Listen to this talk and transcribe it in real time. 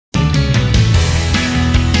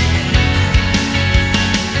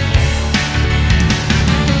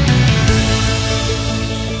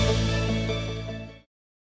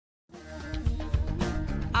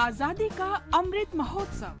आजादी का Amrit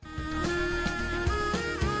Mahotsav.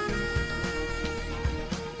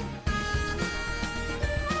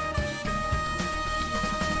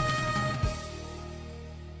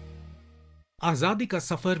 Azadi ka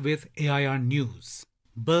Safar with AIR News.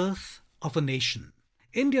 Birth of a Nation.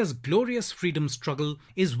 India's glorious freedom struggle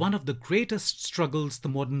is one of the greatest struggles the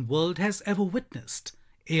modern world has ever witnessed.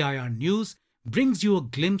 AIR News brings you a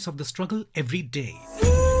glimpse of the struggle every day.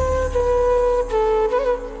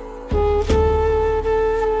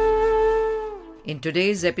 In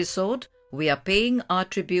today's episode, we are paying our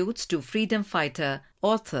tributes to freedom fighter,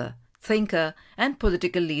 author, thinker and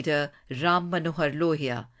political leader Ram Manohar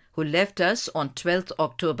Lohia, who left us on 12th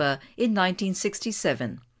October in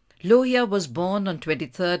 1967. Lohia was born on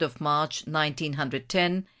 23rd of March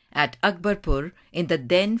 1910 at Akbarpur in the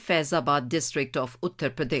then Faizabad district of Uttar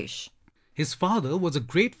Pradesh. His father was a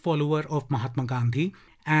great follower of Mahatma Gandhi,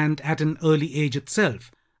 and at an early age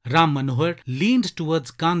itself, Ram Manohar leaned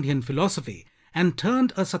towards Gandhian philosophy and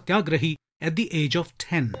turned a satyagrahi at the age of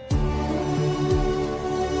 10.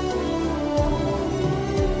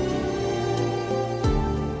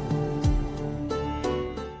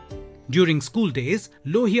 During school days,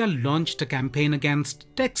 Lohia launched a campaign against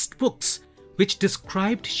textbooks which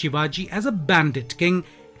described Shivaji as a bandit king,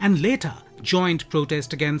 and later joined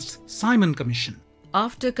protest against Simon Commission.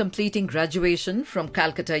 After completing graduation from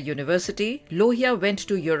Calcutta University, Lohia went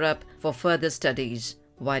to Europe for further studies.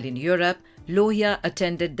 While in Europe, Lohia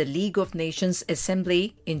attended the League of Nations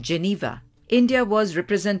Assembly in Geneva. India was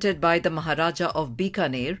represented by the Maharaja of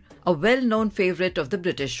Bikaner, a well-known favourite of the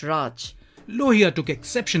British Raj. Lohia took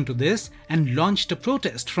exception to this and launched a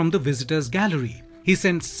protest from the visitors' gallery. He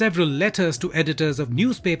sent several letters to editors of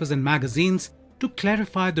newspapers and magazines to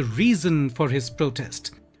clarify the reason for his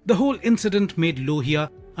protest. The whole incident made Lohia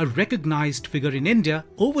a recognized figure in India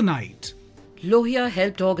overnight. Lohia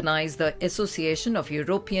helped organize the Association of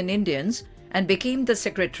European Indians and became the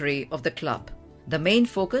secretary of the club. The main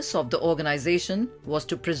focus of the organization was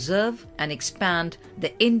to preserve and expand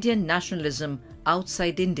the Indian nationalism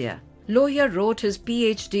outside India. Lohia wrote his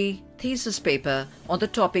PhD thesis paper on the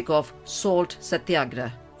topic of salt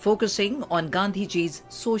satyagraha, focusing on Gandhiji's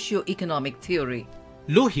socio-economic theory.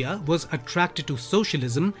 Lohia was attracted to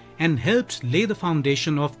socialism and helped lay the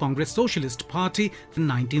foundation of Congress Socialist Party in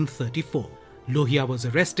 1934. Lohia was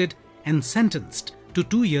arrested and sentenced to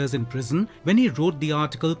 2 years in prison when he wrote the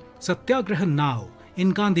article Satyagraha Now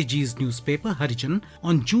in Gandhiji's newspaper Harijan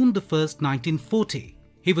on June 1st, 1940.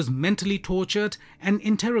 He was mentally tortured and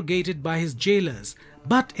interrogated by his jailers,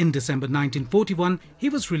 but in December 1941, he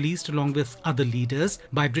was released along with other leaders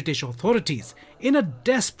by British authorities in a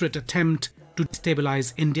desperate attempt to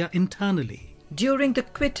destabilize India internally. During the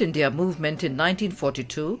Quit India movement in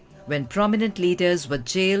 1942, when prominent leaders were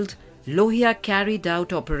jailed, Lohia carried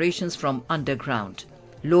out operations from underground.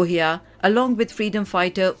 Lohia, along with freedom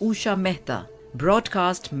fighter Usha Mehta,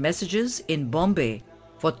 broadcast messages in Bombay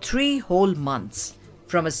for 3 whole months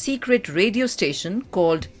from a secret radio station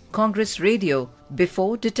called Congress Radio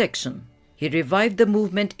before detection. He revived the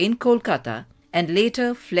movement in Kolkata and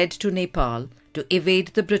later fled to Nepal to evade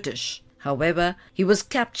the British. However, he was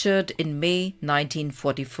captured in May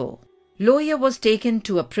 1944. Lohia was taken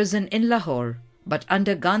to a prison in Lahore, but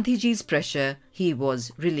under Gandhiji's pressure, he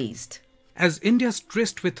was released. As India's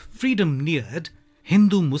tryst with freedom neared,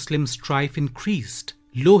 Hindu-Muslim strife increased.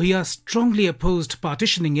 Lohia strongly opposed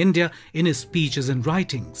partitioning India in his speeches and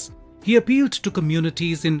writings. He appealed to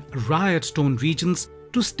communities in riot-torn regions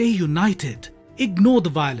to stay united, ignore the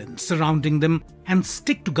violence surrounding them, and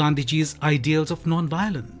stick to Gandhiji's ideals of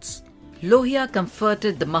non-violence. Lohia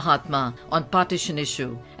comforted the Mahatma on partition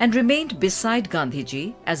issue and remained beside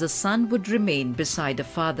Gandhiji as a son would remain beside a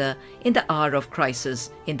father in the hour of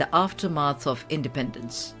crisis in the aftermath of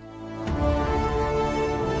independence.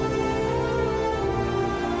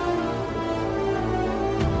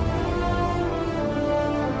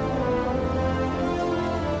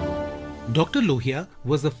 Dr. Lohia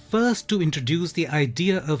was the first to introduce the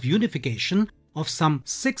idea of unification of some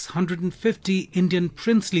 650 Indian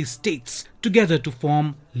princely states together to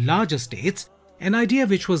form larger states, an idea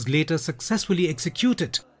which was later successfully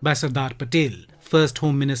executed by Sardar Patel, first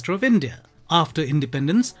Home Minister of India. After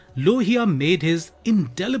independence, Lohia made his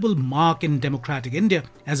indelible mark in democratic India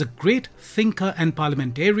as a great thinker and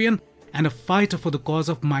parliamentarian and a fighter for the cause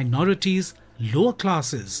of minorities, lower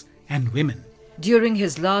classes and women. During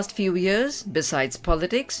his last few years, besides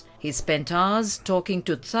politics, he spent hours talking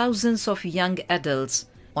to thousands of young adults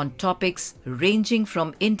on topics ranging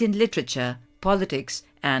from Indian literature, politics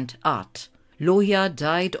and art. Lohia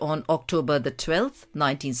died on October the 12th,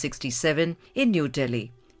 1967 in New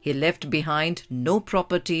Delhi. He left behind no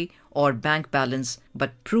property or bank balance,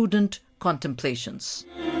 but prudent contemplations.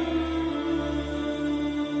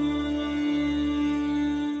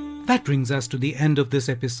 That brings us to the end of this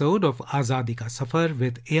episode of Azadi Ka Safar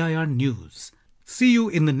with AIR News. See you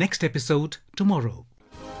in the next episode tomorrow.